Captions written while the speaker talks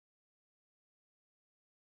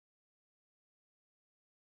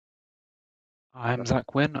I'm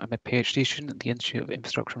Zach Wynne. I'm a PhD student at the Institute of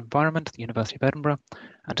Infrastructure and Environment at the University of Edinburgh,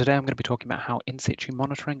 and today I'm going to be talking about how in situ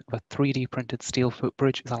monitoring of a 3D printed steel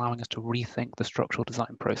footbridge is allowing us to rethink the structural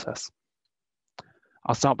design process.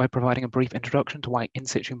 I'll start by providing a brief introduction to why in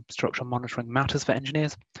situ structural monitoring matters for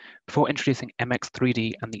engineers, before introducing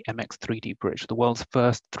MX3D and the MX3D bridge, the world's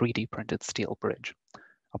first 3D printed steel bridge.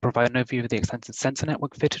 I'll provide an overview of the extensive sensor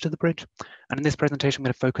network fitted to the bridge, and in this presentation I'm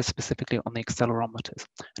going to focus specifically on the accelerometers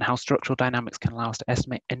and how structural dynamics can allow us to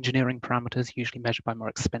estimate engineering parameters usually measured by more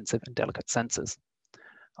expensive and delicate sensors.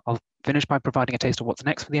 I'll finish by providing a taste of what's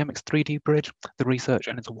next for the MX3D bridge, the research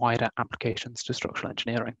and its wider applications to structural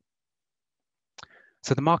engineering.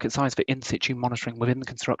 So the market size for in situ monitoring within the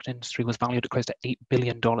construction industry was valued at close to $8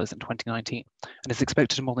 billion in 2019, and is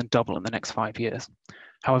expected to more than double in the next 5 years.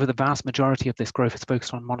 However, the vast majority of this growth is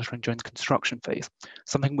focused on monitoring during the construction phase,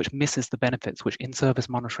 something which misses the benefits which in-service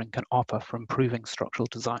monitoring can offer for improving structural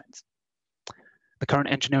designs. The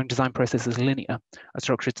current engineering design process is linear. A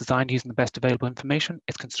structure is designed using the best available information,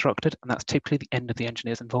 it's constructed, and that's typically the end of the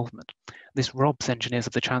engineer's involvement. This robs engineers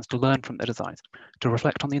of the chance to learn from their designs, to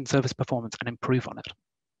reflect on the in-service performance and improve on it.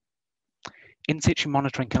 In situ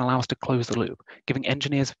monitoring can allow us to close the loop, giving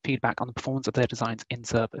engineers feedback on the performance of their designs in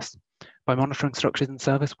service. By monitoring structures in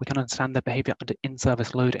service, we can understand their behavior under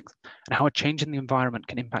in-service loadings and how a change in the environment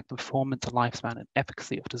can impact the performance, lifespan, and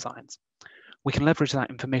efficacy of designs. We can leverage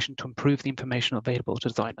that information to improve the information available to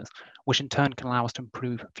designers, which in turn can allow us to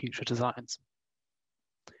improve future designs.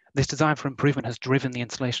 This desire for improvement has driven the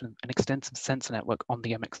installation of an extensive sensor network on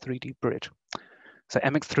the MX3D bridge. So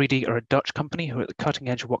MX3D are a Dutch company who are at the cutting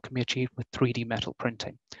edge of what can be achieved with 3D metal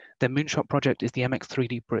printing. Their moonshot project is the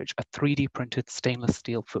MX3D bridge, a 3D printed stainless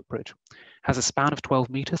steel footbridge. It has a span of 12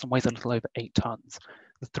 meters and weighs a little over 8 tons.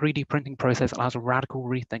 The 3D printing process allows a radical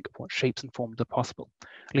rethink of what shapes and forms are possible,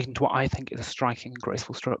 leading to what I think is a striking and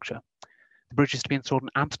graceful structure. The bridge is to be installed in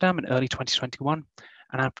Amsterdam in early 2021,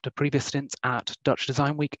 and after previous stints at Dutch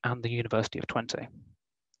Design Week and the University of Twente.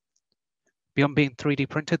 Beyond being 3D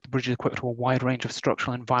printed, the bridge is equipped with a wide range of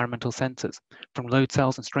structural and environmental sensors, from load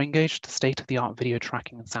cells and strain gauge to state-of-the-art video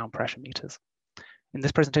tracking and sound pressure meters. In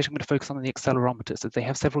this presentation, I'm going to focus on the accelerometers, as they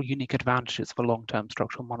have several unique advantages for long-term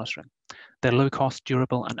structural monitoring. They're low-cost,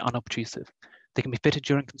 durable, and unobtrusive. They can be fitted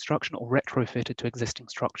during construction or retrofitted to existing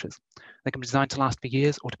structures. They can be designed to last for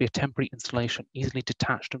years or to be a temporary installation, easily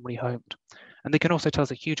detached and rehomed. And they can also tell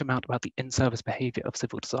us a huge amount about the in-service behavior of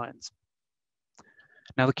civil designs.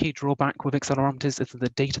 Now, the key drawback with accelerometers is that the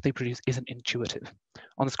data they produce isn't intuitive.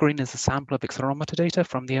 On the screen is a sample of accelerometer data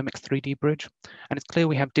from the MX3D bridge, and it's clear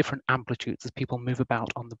we have different amplitudes as people move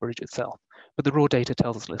about on the bridge itself, but the raw data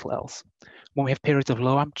tells us little else. When we have periods of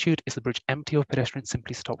low amplitude, is the bridge empty or pedestrians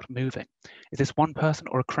simply stopped moving? Is this one person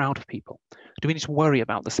or a crowd of people? Do we need to worry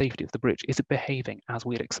about the safety of the bridge? Is it behaving as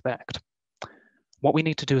we'd expect? What we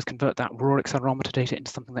need to do is convert that raw accelerometer data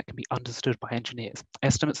into something that can be understood by engineers,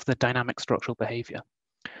 estimates for the dynamic structural behavior.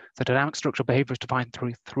 So dynamic structural behavior is defined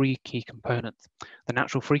through 3 key components: the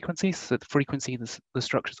natural frequencies, so the frequency the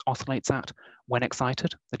structure oscillates at when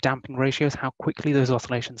excited, the damping ratios, how quickly those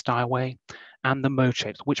oscillations die away, and the mode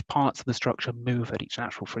shapes, which parts of the structure move at each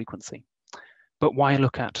natural frequency. But why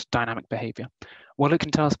look at dynamic behavior? Well, it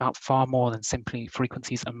can tell us about far more than simply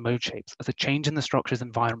frequencies and mode shapes, as a change in the structure's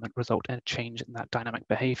environment results in a change in that dynamic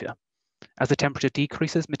behavior. As the temperature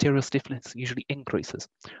decreases, material stiffness usually increases,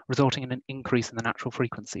 resulting in an increase in the natural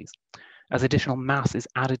frequencies. As additional mass is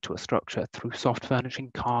added to a structure through soft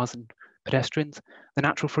furnishing, cars and pedestrians, the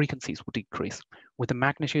natural frequencies will decrease, with the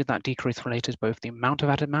magnitude of that decrease related to both the amount of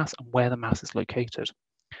added mass and where the mass is located.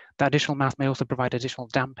 That additional mass may also provide additional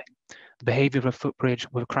damping. The behavior of a footbridge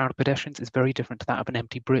with a crowd of pedestrians is very different to that of an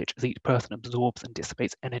empty bridge, as each person absorbs and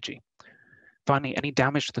dissipates energy. Finally, any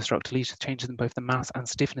damage to the structure leads to changes in both the mass and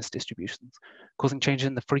stiffness distributions, causing changes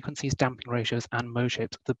in the frequencies, damping ratios, and mode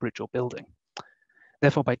shapes of the bridge or building.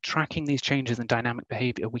 Therefore, by tracking these changes in dynamic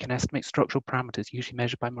behavior, we can estimate structural parameters usually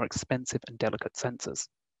measured by more expensive and delicate sensors.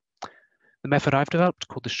 The method I've developed,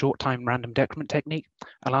 called the short-time random decrement technique,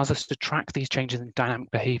 allows us to track these changes in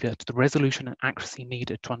dynamic behavior to the resolution and accuracy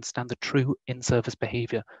needed to understand the true in-service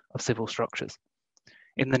behavior of civil structures.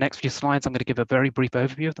 In the next few slides, I'm going to give a very brief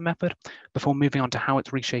overview of the method before moving on to how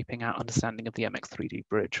it's reshaping our understanding of the MX3D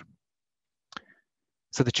bridge.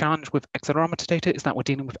 So the challenge with accelerometer data is that we're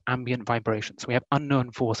dealing with ambient vibrations. So we have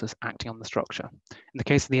unknown forces acting on the structure. In the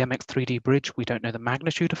case of the MX3D bridge, we don't know the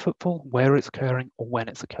magnitude of footfall, where it's occurring, or when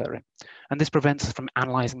it's occurring. And this prevents us from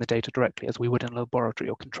analyzing the data directly as we would in a laboratory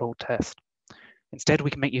or controlled test. Instead, we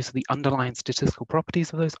can make use of the underlying statistical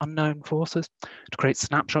properties of those unknown forces to create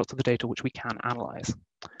snapshots of the data which we can analyze.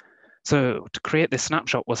 So to create this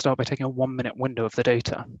snapshot, we'll start by taking a 1-minute window of the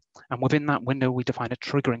data. And within that window, we define a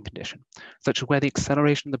triggering condition, such as where the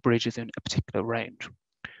acceleration of the bridge is in a particular range.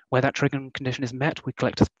 Where that triggering condition is met, we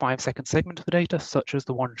collect a 5-second segment of the data, such as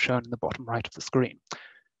the one shown in the bottom right of the screen.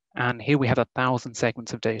 And here we have 1,000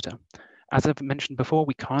 segments of data. As I've mentioned before,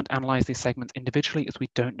 we can't analyze these segments individually as we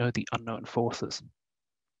don't know the unknown forces.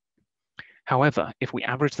 However, if we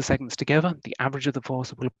average the segments together, the average of the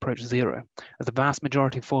forces will approach 0, as the vast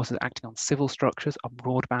majority of forces acting on civil structures are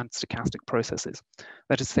broadband stochastic processes.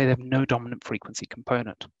 That is to say, they have no dominant frequency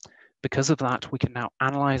component. Because of that, we can now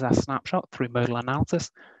analyze our snapshot through modal analysis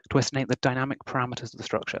to estimate the dynamic parameters of the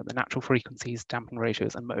structure, the natural frequencies, damping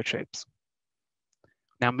ratios, and mode shapes.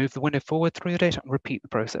 Now move the window forward through the data and repeat the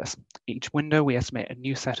process. Each window, we estimate a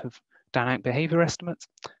new set of dynamic behavior estimates.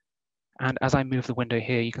 And as I move the window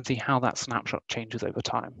here, you can see how that snapshot changes over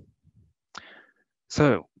time.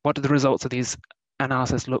 So what do the results of these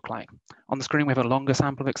analyses look like? On the screen, we have a longer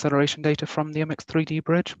sample of acceleration data from the MX3D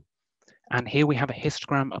bridge. And here we have a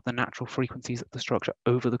histogram of the natural frequencies of the structure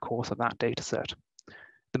over the course of that data set.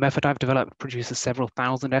 The method I've developed produces several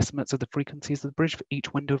thousand estimates of the frequencies of the bridge for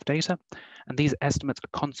each window of data, and these estimates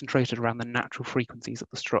are concentrated around the natural frequencies of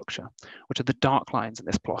the structure, which are the dark lines in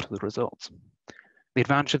this plot of the results. The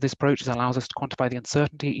advantage of this approach is it allows us to quantify the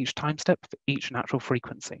uncertainty at each time step for each natural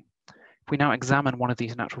frequency. If we now examine one of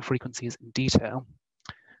these natural frequencies in detail,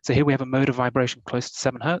 so here we have a mode of vibration close to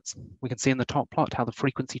 7 Hz. We can see in the top plot how the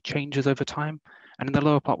frequency changes over time, and in the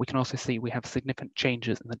lower plot we can also see we have significant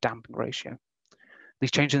changes in the damping ratio.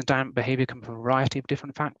 These changes in dynamic behavior come from a variety of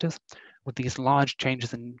different factors, with these large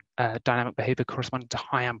changes in dynamic behavior corresponding to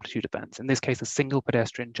high amplitude events, in this case a single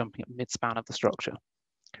pedestrian jumping at mid-span of the structure.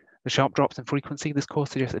 The sharp drops in frequency, this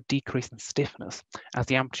course suggests a decrease in stiffness as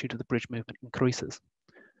the amplitude of the bridge movement increases.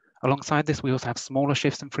 Alongside this, we also have smaller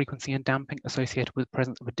shifts in frequency and damping associated with the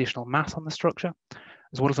presence of additional mass on the structure,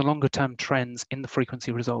 as well as the longer-term trends in the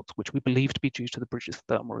frequency results, which we believe to be due to the bridge's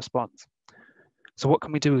thermal response. So what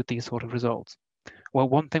can we do with these sort of results? Well,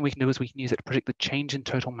 one thing we can do is we can use it to predict the change in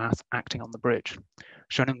total mass acting on the bridge.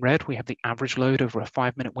 Shown in red, we have the average load over a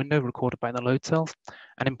 5-minute window recorded by the load cells,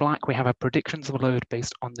 and in black, we have our predictions of load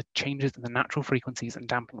based on the changes in the natural frequencies and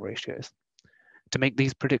damping ratios. To make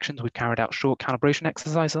these predictions, we've carried out short calibration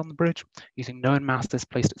exercises on the bridge using known masses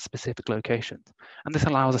placed at specific locations, and this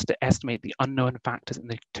allows us to estimate the unknown factors in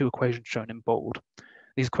the 2 equations shown in bold.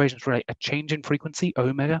 These equations relate a change in frequency,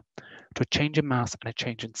 omega, to a change in mass and a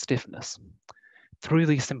change in stiffness. Through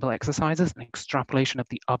these simple exercises and extrapolation of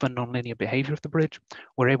the other nonlinear behavior of the bridge,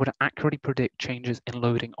 we're able to accurately predict changes in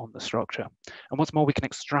loading on the structure. And what's more, we can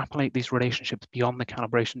extrapolate these relationships beyond the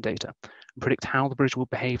calibration data and predict how the bridge will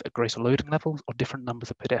behave at greater loading levels or different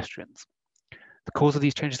numbers of pedestrians. The cause of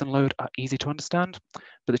these changes in load are easy to understand,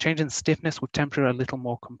 but the change in stiffness with temperature are a little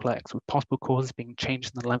more complex, with possible causes being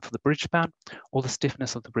changes in the length of the bridge span or the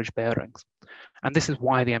stiffness of the bridge bearings. And this is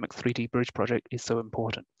why the MX3D bridge project is so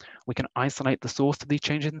important. We can isolate the source of these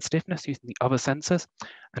changes in stiffness using the other sensors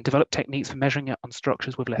and develop techniques for measuring it on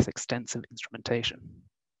structures with less extensive instrumentation.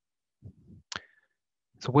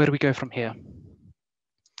 So where do we go from here?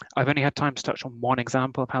 I've only had time to touch on one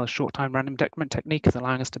example of how the short-time random decrement technique is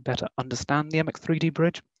allowing us to better understand the MX3D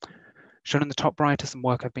bridge. Shown in the top right is some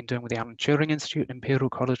work I've been doing with the Alan Turing Institute and Imperial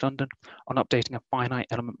College London on updating a finite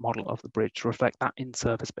element model of the bridge to reflect that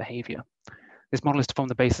in-service behavior. This model is to form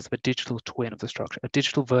the basis of a digital twin of the structure, a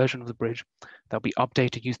digital version of the bridge that will be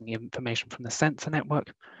updated using the information from the sensor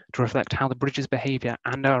network to reflect how the bridge's behavior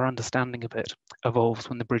and our understanding of it evolves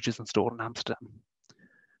when the bridge is installed in Amsterdam.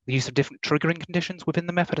 The use of different triggering conditions within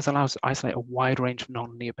the method has allowed us to isolate a wide range of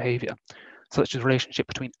nonlinear behavior, such as the relationship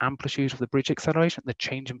between amplitude of the bridge acceleration, the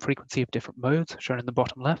change in frequency of different modes, shown in the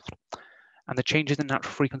bottom left, and the changes in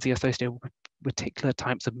natural frequency associated with particular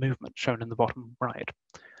types of movement, shown in the bottom right.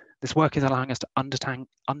 This work is allowing us to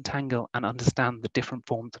untangle and understand the different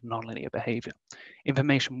forms of nonlinear behavior,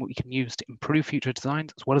 information we can use to improve future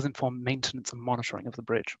designs, as well as inform maintenance and monitoring of the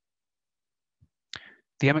bridge.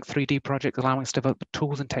 The MX3D project is allowing us to develop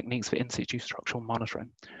tools and techniques for in-situ structural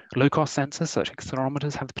monitoring. Low-cost sensors such as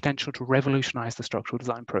accelerometers have the potential to revolutionize the structural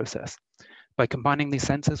design process. By combining these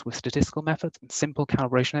sensors with statistical methods and simple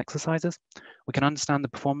calibration exercises, we can understand the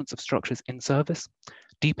performance of structures in service,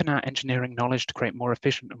 deepen our engineering knowledge to create more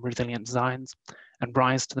efficient and resilient designs, and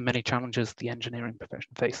rise to the many challenges the engineering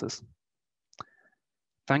profession faces.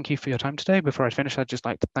 Thank you for your time today. Before I finish, I'd just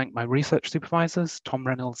like to thank my research supervisors, Tom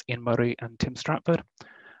Reynolds, Ian Murray, and Tim Stratford.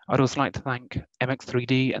 I'd also like to thank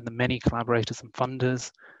MX3D and the many collaborators and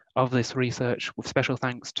funders of this research, with special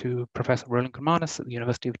thanks to Professor Roland Kumanis at the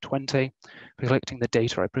University of Twente for collecting the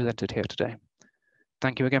data I presented here today.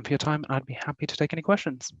 Thank you again for your time, and I'd be happy to take any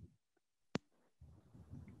questions.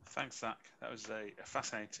 Thanks, Zach. That was a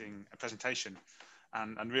fascinating presentation,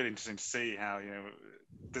 and really interesting to see how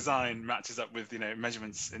design matches up with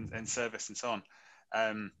measurements in service and so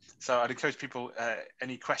on. So I'd encourage people,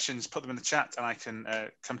 any questions, put them in the chat, and I can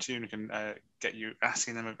come to you and we can get you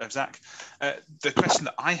asking them of Zach. The question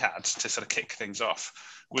that I had to sort of kick things off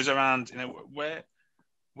was around,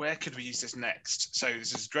 where could we use this next? So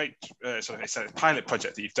this is great. It's a pilot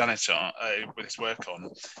project that you've done it on with this work on.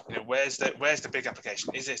 Where's the big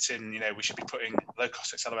application? Is it in we should be putting low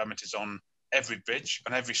cost accelerometers on every bridge,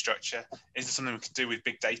 on every structure? Is there something we could do with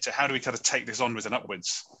big data? How do we kind of take this onwards and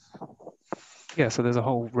upwards? Yeah, so there's a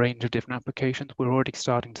whole range of different applications. We're already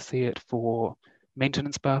starting to see it for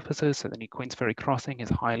maintenance purposes. So the new Queensferry crossing is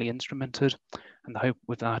highly instrumented. And the hope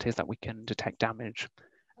with that is that we can detect damage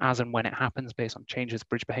as and when it happens based on changes in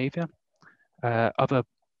bridge behavior. Other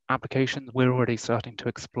applications we're already starting to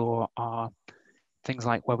explore are things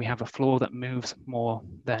like where we have a floor that moves more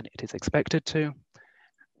than it is expected to.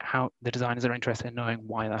 How the designers are interested in knowing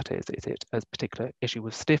why that is. Is it a particular issue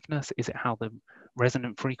with stiffness? Is it how the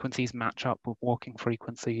resonant frequencies match up with walking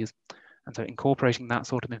frequencies? And so incorporating that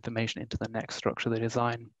sort of information into the next structure they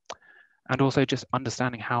design. And also just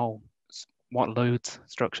understanding what loads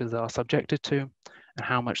structures are subjected to and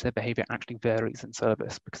how much their behavior actually varies in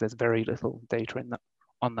service, because there's very little data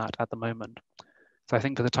on that at the moment. So I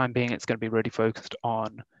think for the time being, it's going to be really focused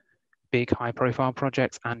on big high profile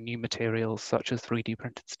projects and new materials such as 3D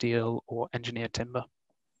printed steel or engineered timber.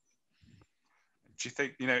 Do you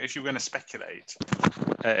think, if you were going to speculate,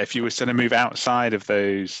 if you were going to move outside of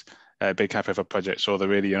those big high profile projects or the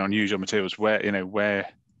really unusual materials, where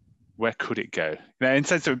could it go? In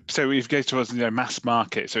sense of, so if it goes towards mass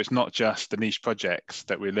market, so it's not just the niche projects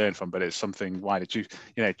that we learn from, but it's something wider. Do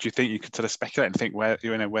you think you could sort of speculate and think where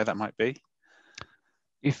that might be?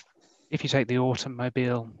 If you take the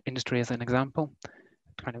automobile industry as an example,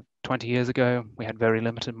 kind of 20 years ago, we had very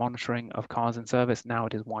limited monitoring of cars in service. Now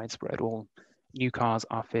it is widespread. All new cars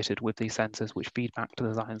are fitted with these sensors which feed back to the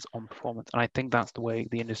designers on performance. And I think that's the way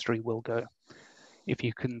the industry will go. If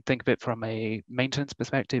you can think of it from a maintenance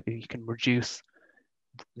perspective, if you can reduce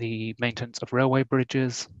the maintenance of railway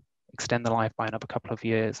bridges, extend the life by another couple of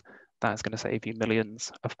years, that's going to save you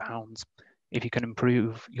millions of pounds. If you can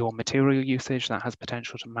improve your material usage, that has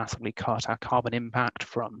potential to massively cut our carbon impact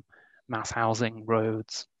from mass housing,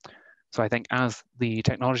 roads. So I think as the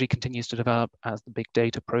technology continues to develop, as the big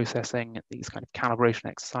data processing, these kind of calibration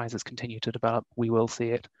exercises continue to develop, we will see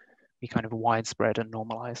it be kind of widespread and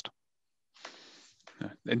normalized.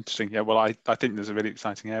 Interesting. Yeah, well, I think there's a really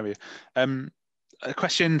exciting area. A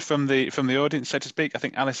question from the audience, so to speak. I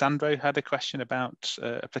think Alessandro had a question about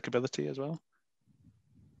applicability as well.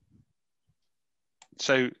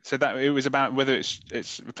 So that it was about whether it's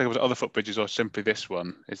applicable to other footbridges or simply this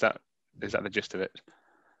one. Is that the gist of it?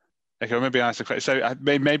 Okay, well, maybe I ask a question. So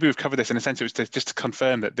maybe we've covered this in a sense. It was just to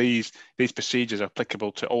confirm that these procedures are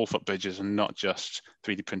applicable to all footbridges and not just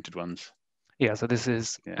 3D printed ones. Yeah. So this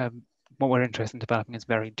is what we're interested in developing is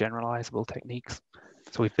very generalizable techniques.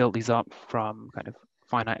 So we've built these up from kind of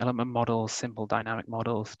finite element models, simple dynamic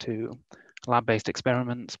models to lab-based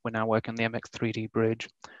experiments. We're now working on the MX3D bridge.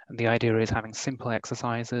 And the idea is having simple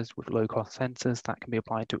exercises with low-cost sensors that can be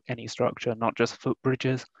applied to any structure, not just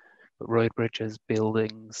footbridges, but road bridges,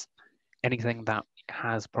 buildings, anything that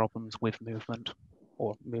has problems with movement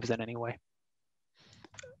or moves in any way.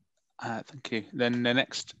 Thank you. Then the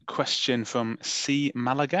next question from C.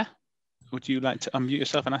 Malaga. Would you like to unmute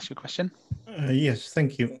yourself and ask your question? Yes,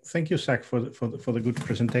 thank you. Thank you, Zach, for the good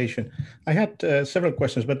presentation. I had several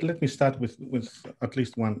questions, but let me start with at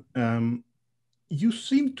least one. You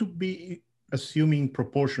seem to be assuming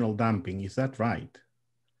proportional damping. Is that right?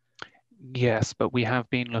 Yes, but we have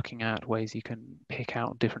been looking at ways you can pick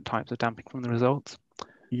out different types of damping from the results.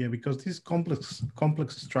 Yeah, because these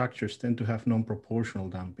complex structures tend to have non-proportional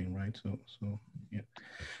damping, right? So yeah.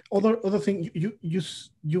 Other thing,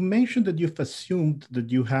 you mentioned that you've assumed that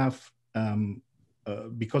you have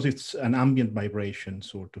because it's an ambient vibration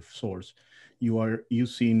sort of source, you are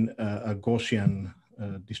using a Gaussian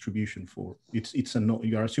distribution for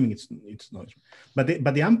you are assuming it's noise, but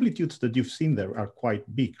the amplitudes that you've seen there are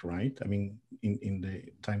quite big, right? I mean, in the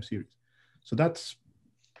time series. So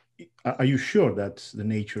are you sure that's the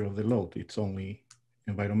nature of the load? It's only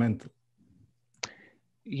environmental.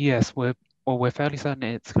 Yes, we're fairly certain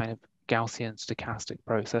it's kind of Gaussian stochastic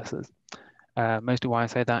processes. Mostly why I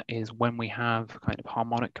say that is when we have kind of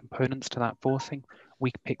harmonic components to that forcing,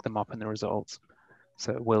 we pick them up in the results.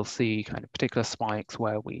 So we'll see kind of particular spikes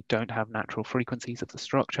where we don't have natural frequencies of the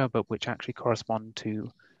structure, but which actually correspond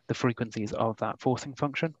to the frequencies of that forcing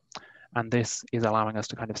function. And this is allowing us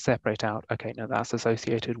to kind of separate out, okay, no, that's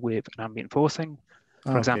associated with an ambient forcing,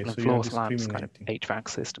 for example, in so floor slabs, kind of HVAC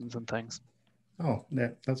systems and things. Oh,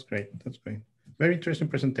 that's great. That's great. Very interesting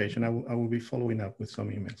presentation. I will be following up with some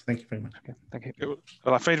emails. Thank you very much. Okay, thank you. Well,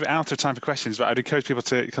 I'm afraid we're out of time for questions, but I'd encourage people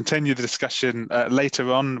to continue the discussion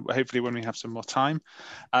later on, hopefully when we have some more time.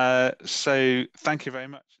 So thank you very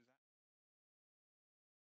much.